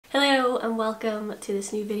and welcome to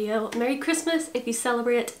this new video. Merry Christmas if you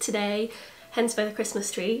celebrate today, hence by the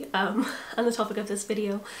Christmas tree. And the topic of this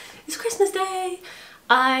video is Christmas Day.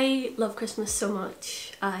 I love Christmas so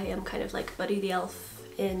much. I am kind of like Buddy the Elf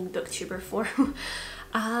in booktuber form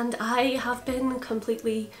and I have been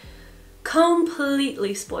completely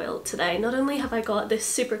spoiled today. Not only have I got this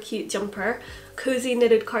super cute jumper, cozy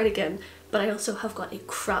knitted cardigan, but I also have got a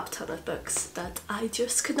crap ton of books that I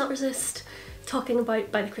just could not resist talking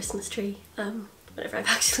about by the Christmas tree whenever I've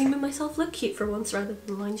actually made myself look cute for once rather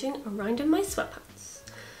than lounging around in my sweatpants.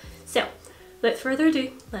 So without further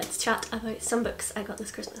ado, let's chat about some books I got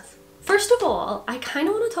this Christmas. First of all, I kind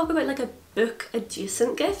of want to talk about like a book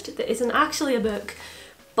adjacent gift that isn't actually a book,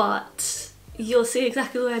 but you'll see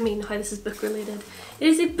exactly what I mean, how this is book related. It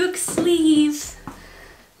is a book sleeve.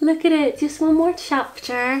 Look at it, just one more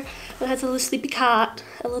chapter. It has a little sleepy cat,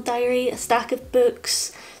 a little diary, a stack of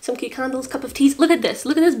books, some cute candles, cup of teas. Look at this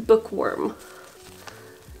bookworm.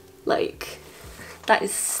 Like, that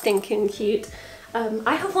is stinking cute.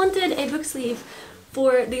 I have wanted a book sleeve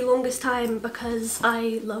for the longest time because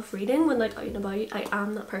I love reading when like out and about. I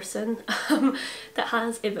am that person that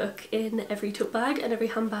has a book in every tote bag and every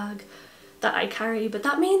handbag that I carry, but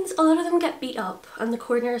that means a lot of them get beat up and the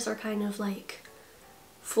corners are kind of like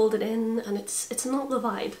folded in and it's not the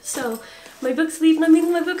vibe. So my book sleeve, and I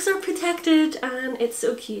mean my books are protected and it's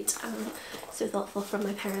so cute and so thoughtful from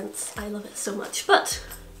my parents. I love it so much. But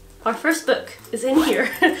our first book is in here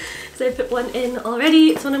because I put one in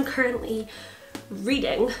already. It's one I'm currently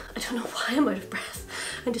reading. I don't know why I'm out of breath.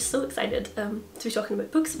 I'm just so excited to be talking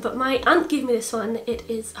about books, but my aunt gave me this one. It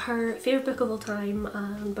is her favourite book of all time,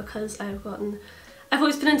 and because I've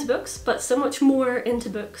always been into books, but so much more into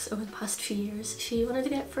books over the past few years, she wanted to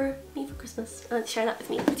get it for me for Christmas and share that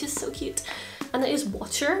with me, which is so cute. And that is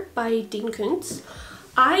Watcher by Dean Koontz.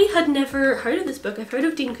 I had never heard of this book. I've heard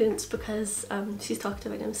of Dean Koontz because she's talked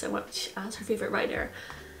about him so much as her favourite writer.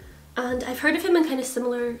 And I've heard of him in kind of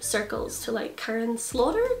similar circles to like Karen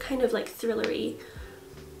Slaughter, kind of like thrillery,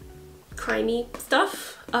 crimey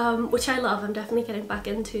stuff, which I love. I'm definitely getting back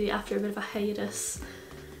into after a bit of a hiatus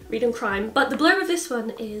reading crime. But the blurb of this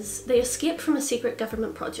one is: they escaped from a secret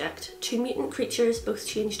government project. Two mutant creatures, both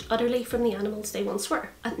changed utterly from the animals they once were,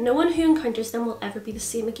 and no one who encounters them will ever be the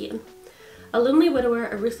same again. A lonely widower,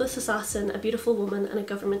 a ruthless assassin, a beautiful woman, and a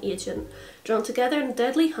government agent, drawn together in a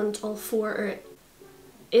deadly hunt, all four are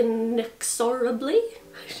inexorably,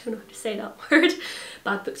 I don't know how to say that word,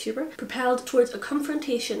 bad booktuber, propelled towards a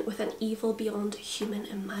confrontation with an evil beyond human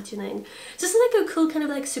imagining. Just like a cool kind of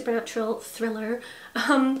like supernatural thriller.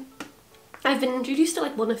 I've been introduced to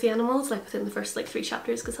like one of the animals like within the first like 3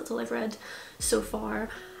 chapters because that's all I've read so far,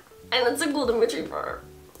 and it's a golden retriever.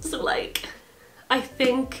 So like, I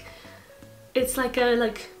think it's like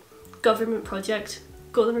a government project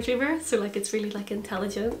golden retriever, so like it's really like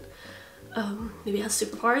intelligent. Maybe it has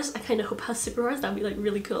superpowers. I kind of hope it has superpowers. That'd be like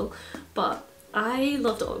really cool. But I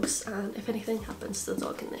love dogs, and if anything happens to the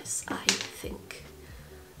dog in this, I think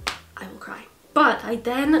I will cry. But I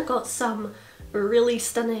then got some really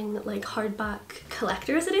stunning like hardback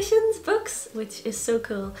collector's editions books, which is so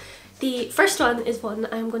cool. The first one is one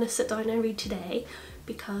I'm going to sit down and read today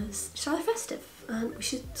because it's rather festive and we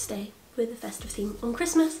should stay with the festive theme on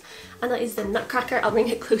Christmas, and that is The Nutcracker. I'll bring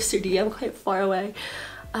it closer to you, I'm quite far away.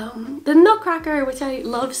 The Nutcracker, which I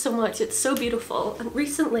love so much, it's so beautiful. And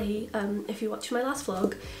recently, if you watch my last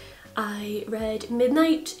vlog, I read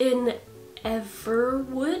Midnight in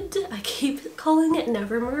Everwood. I keep calling it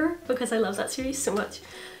Nevermore because I love that series so much.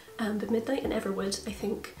 But Midnight in Everwood, I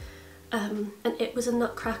think. And it was a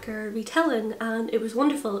Nutcracker retelling and it was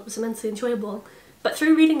wonderful, it was immensely enjoyable. But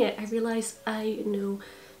through reading it, I realised I know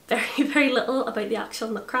very little about the actual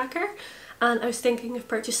Nutcracker, and I was thinking of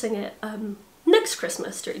purchasing it next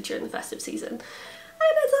Christmas during the festive season, and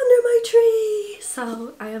it's under my tree,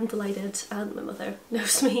 so I am delighted, and my mother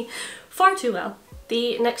knows me far too well.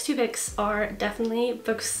 The next 2 books are definitely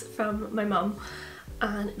books from my mum,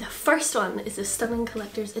 and the first one is a stunning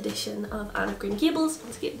collector's edition of Anne of Green Gables.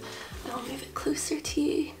 Once again, I'll move it closer to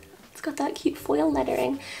you. It's got that cute foil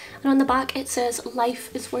lettering, and on the back it says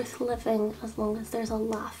life is worth living as long as there's a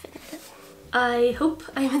laugh in it. I hope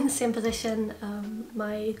I'm in the same position.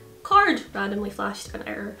 My card randomly flashed an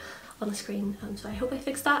error on the screen, so I hope I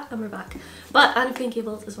fixed that and we're back. But Anne of Green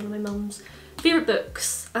Gables is one of my mum's favourite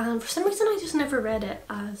books, and for some reason I just never read it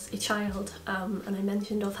as a child, and I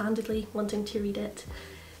mentioned offhandedly wanting to read it.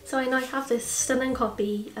 So I now have this stunning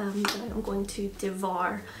copy that I'm going to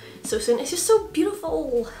devour so soon. It's just so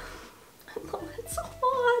beautiful. I love it so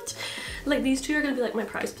much. Like, these 2 are going to be like my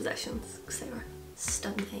prized possessions because they are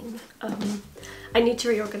stunning. I need to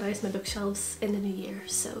reorganise my bookshelves in the new year,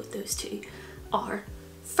 so those two are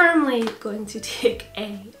firmly going to take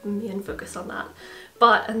a main focus on that.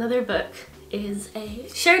 But another book is a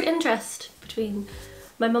shared interest between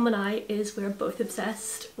my mum and I, is we're both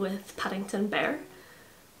obsessed with Paddington Bear.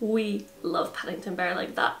 We love Paddington Bear,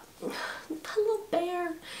 like that little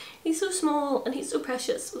bear. He's so small and he's so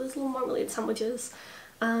precious with his little marmalade sandwiches,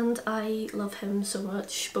 and I love him so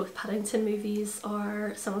much. Both Paddington movies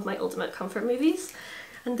are some of my ultimate comfort movies.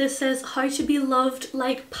 And this says How to Be Loved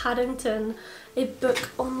Like Paddington, a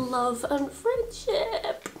book on love and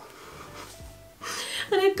friendship.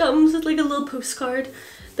 And it comes with like a little postcard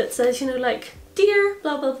that says, you know, like, dear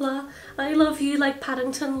blah blah blah, I love you like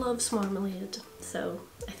Paddington loves marmalade. So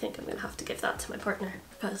I think I'm gonna have to give that to my partner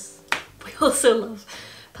because we also love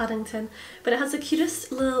Paddington. But it has the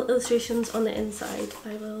cutest little illustrations on the inside.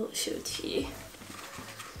 I will show it to you.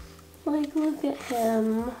 Like, look at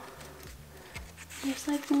him. There's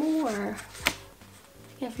like more.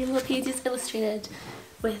 Every little page is illustrated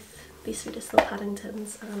with these sweetest little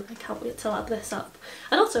Paddingtons, and I can't wait to lap this up.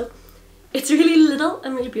 And also, it's really little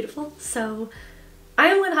and really beautiful, so I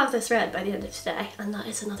am going to have this read by the end of today, and that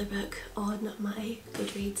is another book on my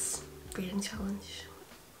Goodreads reading challenge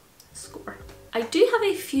score. I do have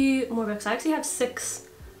a few more books. I actually have 6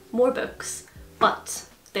 more books, but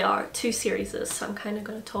they are 2 series, so I'm kind of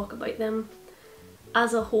going to talk about them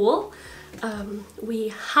as a whole. We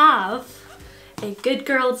have A Good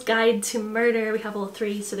Girl's Guide to Murder. We have all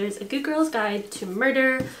 3. So there's A Good Girl's Guide to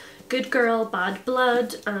Murder, Good Girl, Bad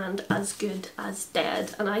Blood, and As Good as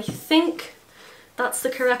Dead. And I think that's the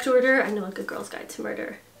correct order. I know A Good Girl's Guide to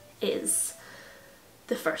Murder is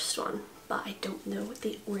the first one, but I don't know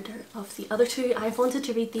the order of the other 2. I've wanted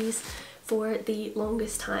to read these for the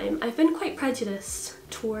longest time. I've been quite prejudiced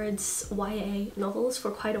towards YA novels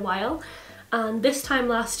for quite a while. And this time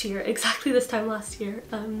last year, exactly this time last year,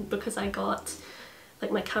 because I got,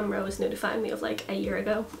 like, my camera was notifying me of like a year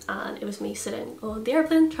ago, and it was me sitting on the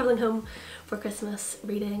airplane travelling home for Christmas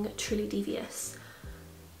reading Truly Devious.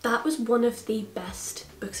 That was one of the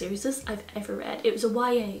best book series I've ever read. It was a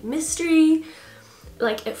YA mystery,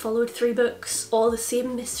 like it followed 3 books, all the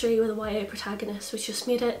same mystery with a YA protagonist, which just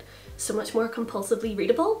made it so much more compulsively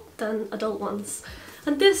readable than adult ones.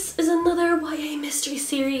 And this is another YA mystery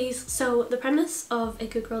series. So the premise of A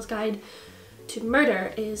Good Girl's Guide to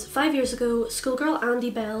Murder is 5 years ago, schoolgirl Andy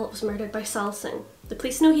Bell was murdered by Sal Singh. The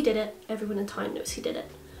police know he did it, everyone in town knows he did it.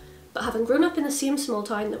 But having grown up in the same small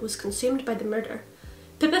town that was consumed by the murder,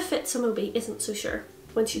 Pippa Fitzamobi isn't so sure.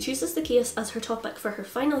 When she chooses the case as her topic for her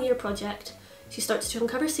final year project, she starts to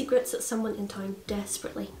uncover secrets that someone in town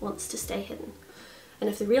desperately wants to stay hidden. And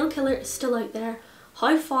if the real killer is still out there,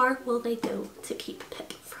 how far will they go to keep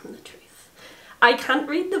Pip from the truth? I can't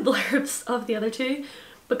read the blurbs of the other 2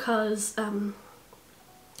 because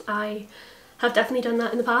I have definitely done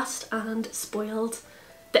that in the past and spoiled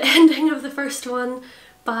the ending of the first one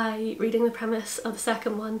by reading the premise of the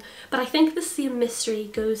second one. But I think the same mystery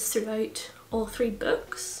goes throughout all 3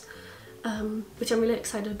 books, which I'm really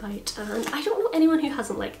excited about. And I don't know anyone who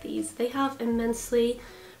hasn't liked these. They have immensely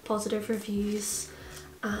positive reviews.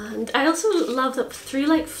 And I also love that through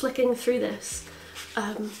like flicking through this,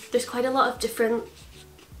 there's quite a lot of different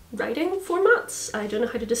writing formats. I don't know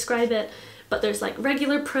how to describe it, but there's like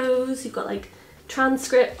regular prose, you've got like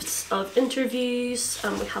transcripts of interviews,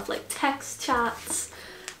 we have like text chats.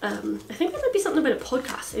 I think there might be something about a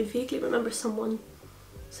podcast. I vaguely remember someone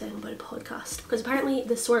saying about a podcast, because apparently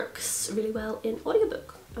this works really well in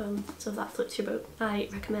audiobook. So if that floats your boat, I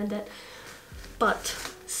recommend it.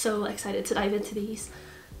 But so excited to dive into these.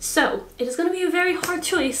 So it is going to be a very hard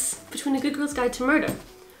choice between A Good Girl's Guide to Murder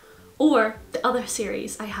or the other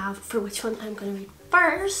series I have, for which one I'm going to read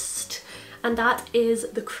first, and that is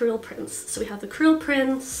The Cruel Prince. So we have The Cruel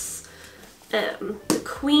Prince, The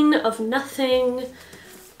Queen of Nothing,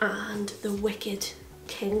 and The Wicked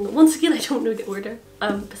King. Once again, I don't know the order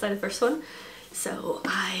beside the first one, so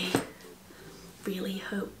I really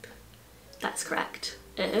hope that's correct.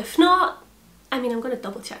 If not, I mean, I'm going to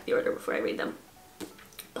double check the order before I read them,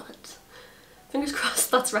 but fingers crossed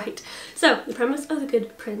that's right. So the premise of The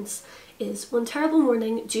Good Prince is, one terrible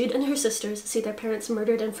morning, Jude and her sisters see their parents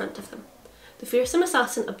murdered in front of them. The fearsome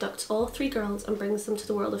assassin abducts all 3 girls and brings them to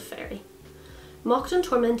the world of fairy. Mocked and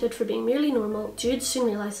tormented for being merely normal, Jude soon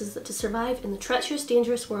realises that to survive in the treacherous,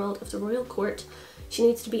 dangerous world of the royal court, she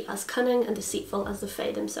needs to be as cunning and deceitful as the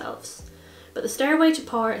Fae themselves. But the stairway to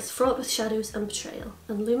power is fraught with shadows and betrayal,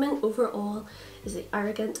 and looming over all is the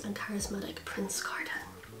arrogant and charismatic Prince Cardan.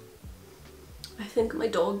 I think my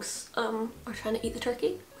dogs are trying to eat the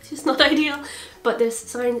turkey, which is not ideal, but this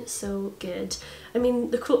sounds so good. I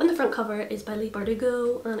mean, the quote on the front cover is by Leigh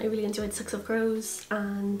Bardugo, and I really enjoyed Six of Crows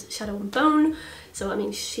and Shadow and Bone, so I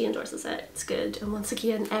mean, she endorses it, it's good. And once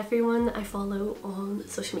again, everyone I follow on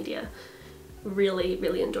social media really,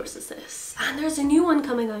 really endorses this. And there's a new one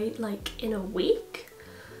coming out like in a week.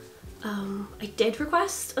 I did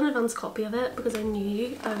request an advance copy of it because I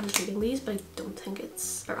knew I was reading these, but I don't think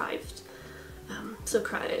it's arrived. So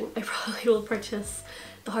crying. I probably will purchase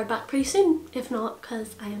the hardback pretty soon, if not,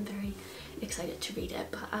 because I am very excited to read it.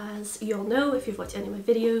 But as you all know, if you've watched any of my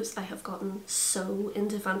videos, I have gotten so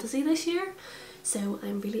into fantasy this year, so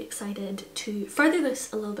I'm really excited to further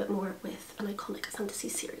this a little bit more with an iconic fantasy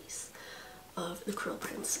series of The Cruel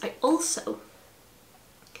Prince.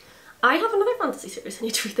 I have another fantasy series I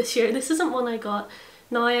need to read this year. This isn't one I got.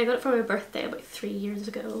 No, I got it for my birthday about 3 years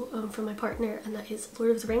ago from my partner, and that is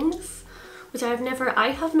Lord of the Rings, which I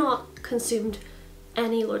have not consumed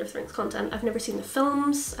any Lord of the Rings content. I've never seen the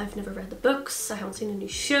films, I've never read the books, I haven't seen a new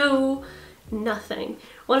show, nothing.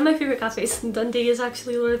 One of my favourite cafes in Dundee is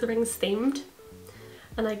actually Lord of the Rings themed,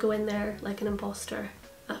 and I go in there like an imposter,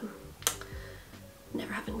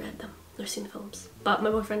 never having read them or seen the films. But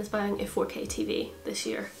my boyfriend is buying a 4K TV this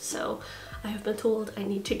year, so I have been told I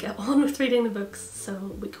need to get on with reading the books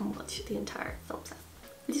so we can watch the entire film set,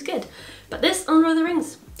 which is good. But this and Lord of the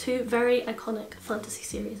Rings, two very iconic fantasy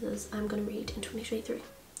series I'm going to read in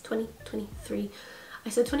 2023. I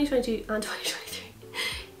said 2022 and 2023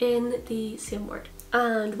 in the same word.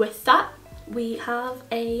 And with that, we have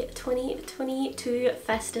a 2022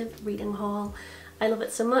 festive reading haul. I love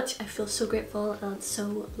it so much. I feel so grateful and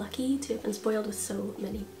so lucky to have been spoiled with so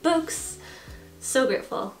many books. So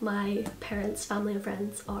grateful. My parents, family and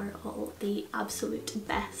friends are all the absolute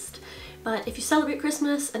best. But if you celebrate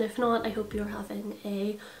Christmas, and if not, I hope you're having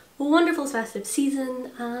a wonderful festive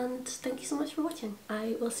season, and thank you so much for watching.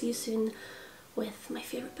 I will see you soon with my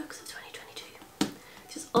favourite books of 2022,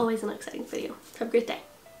 which is always an exciting video. Have a great day.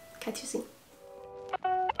 Catch you soon.